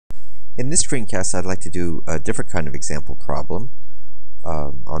In this screencast, I'd like to do a different kind of example problem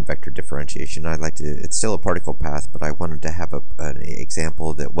on vector differentiation. It's still a particle path, but I wanted to have an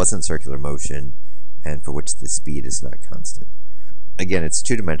example that wasn't circular motion and for which the speed is not constant. Again, it's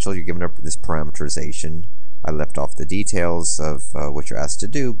two-dimensional. You're given this parameterization. I left off the details of what you're asked to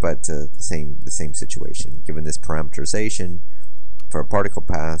do, but the same situation. Given this parameterization, for a particle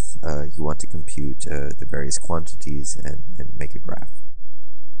path, you want to compute the various quantities and make a graph.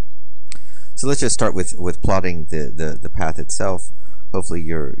 So let's just start with plotting the path itself. Hopefully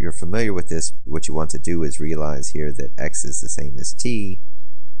you're familiar with this. What you want to do is realize here that x is the same as t,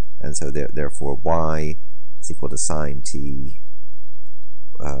 and so therefore y is equal to sine t,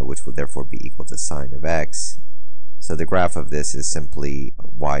 which will therefore be equal to sine of x. So the graph of this is simply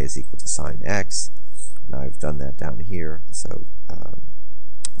y is equal to sine x, and I've done that down here. So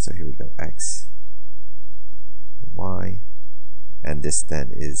here we go, x and y. And this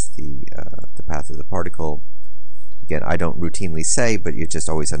then is the path of the particle. Again, I don't routinely say, but you just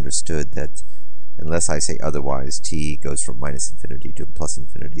always understood that unless I say otherwise, t goes from minus infinity to plus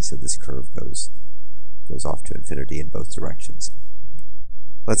infinity, so this curve goes off to infinity in both directions.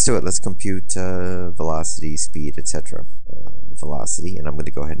 Let's do it. Let's compute velocity, speed, etc. Velocity, and I'm going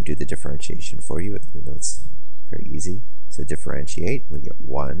to go ahead and do the differentiation for you, even though it's very easy. So differentiate, we get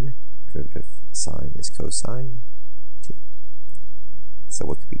 1, derivative sine is cosine t. So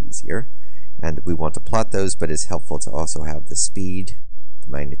what could be easier? And we want to plot those, but it's helpful to also have the speed,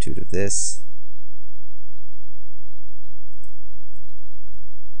 the magnitude of this.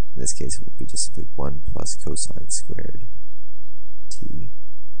 In this case, it will be just simply 1 plus cosine squared t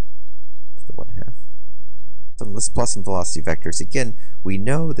to the 1/2. So let's plot some velocity vectors. Again, we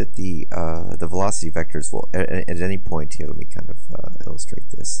know that the velocity vectors will, at any point here, let me kind of illustrate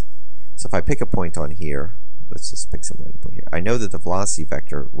this. So if I pick a point on here, let's just pick some random point here. I know that the velocity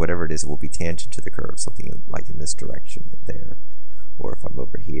vector, whatever it is, will be tangent to the curve, something like in this direction there. Or if I'm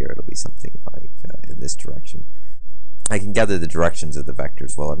over here, it'll be something like in this direction. I can gather the directions of the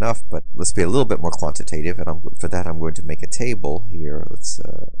vectors well enough, but let's be a little bit more quantitative, and for that I'm going to make a table here. Let's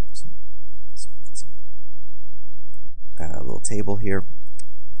a little table here.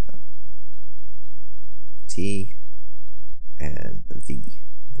 T and V,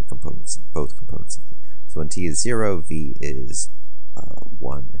 the components, both components of V. So when t is 0, v is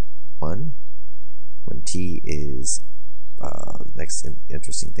 1, 1. When t is, next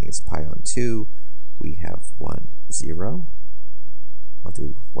interesting thing is pi on 2, we have 1, 0. I'll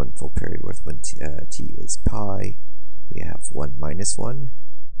do one full period worth. When t is pi, we have 1 minus 1.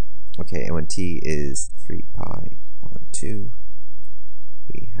 Okay, and when t is 3 pi on 2,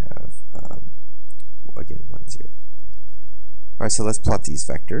 we have, again, 1, 0. Alright, so let's plot these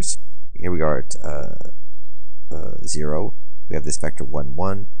vectors. Here we are at 0. We have this vector 1,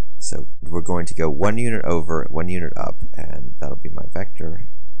 1. So we're going to go 1 unit over, 1 unit up, and that'll be my vector.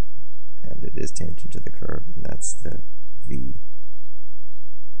 And it is tangent to the curve, and that's the v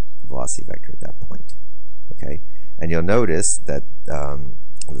velocity vector at that point. Okay, and you'll notice that,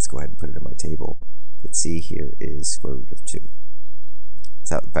 let's go ahead and put it in my table, that c here is square root of 2.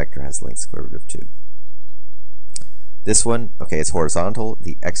 So that vector has length square root of 2. This one, okay, it's horizontal.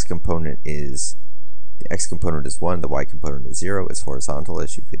 The x component is 1, the y component is 0. It's horizontal,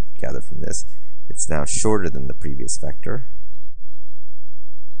 as you could gather from this. It's now shorter than the previous vector.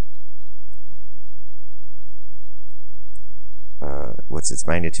 What's its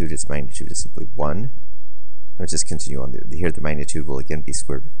magnitude? Its magnitude is simply 1. Let's just continue on. Here the magnitude will again be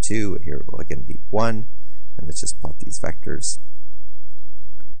square root of 2. Here it will again be 1. And let's just plot these vectors.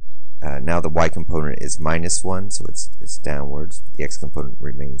 Now the y component is minus 1, so it's downwards. The x component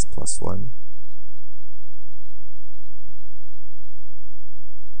remains plus 1.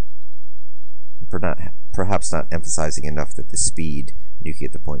 Perhaps not emphasizing enough that the speed, you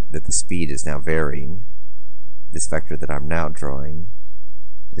get the point that the speed is now varying. This vector that I'm now drawing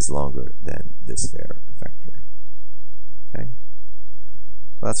is longer than this vector. Okay?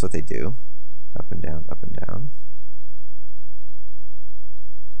 Well, that's what they do. Up and down, up and down.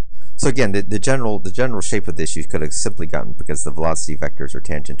 So again, the general shape of this you could have simply gotten because the velocity vectors are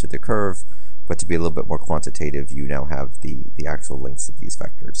tangent to the curve, but to be a little bit more quantitative, you now have the actual lengths of these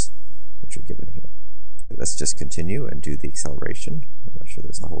vectors, which are given here. Let's just continue and do the acceleration. I'm not sure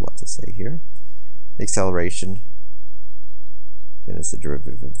there's a whole lot to say here. The acceleration, again, is the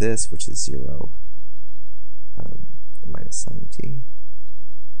derivative of this, which is 0 minus sine t.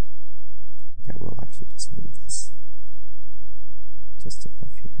 Yeah, we'll actually just move this just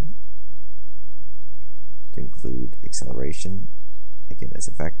enough here to include acceleration, again, as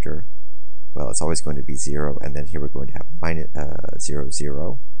a vector. Well, it's always going to be 0, and then here we're going to have minus 0,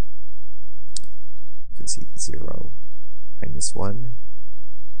 0. can see 0, -1,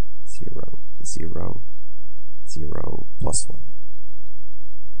 0, 0, 0, +1.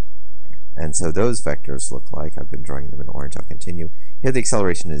 And so those vectors look like, I've been drawing them in orange, I'll continue. Here the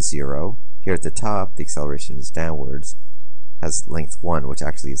acceleration is 0. Here at the top, the acceleration is downwards, has length 1, which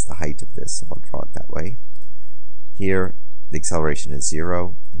actually is the height of this, so I'll draw it that way. Here, the acceleration is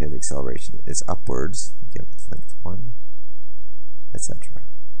 0. Here, the acceleration is upwards, again with length 1, etc.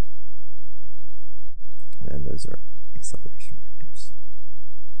 And those are acceleration vectors.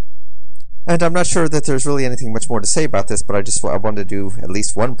 And I'm not sure that there's really anything much more to say about this, but I wanted to do at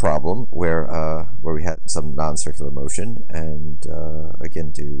least one problem where we had some non-circular motion, and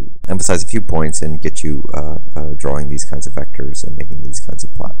again to emphasize a few points and get you drawing these kinds of vectors and making these kinds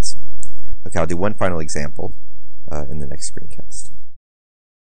of plots. Okay, I'll do one final example in the next screencast.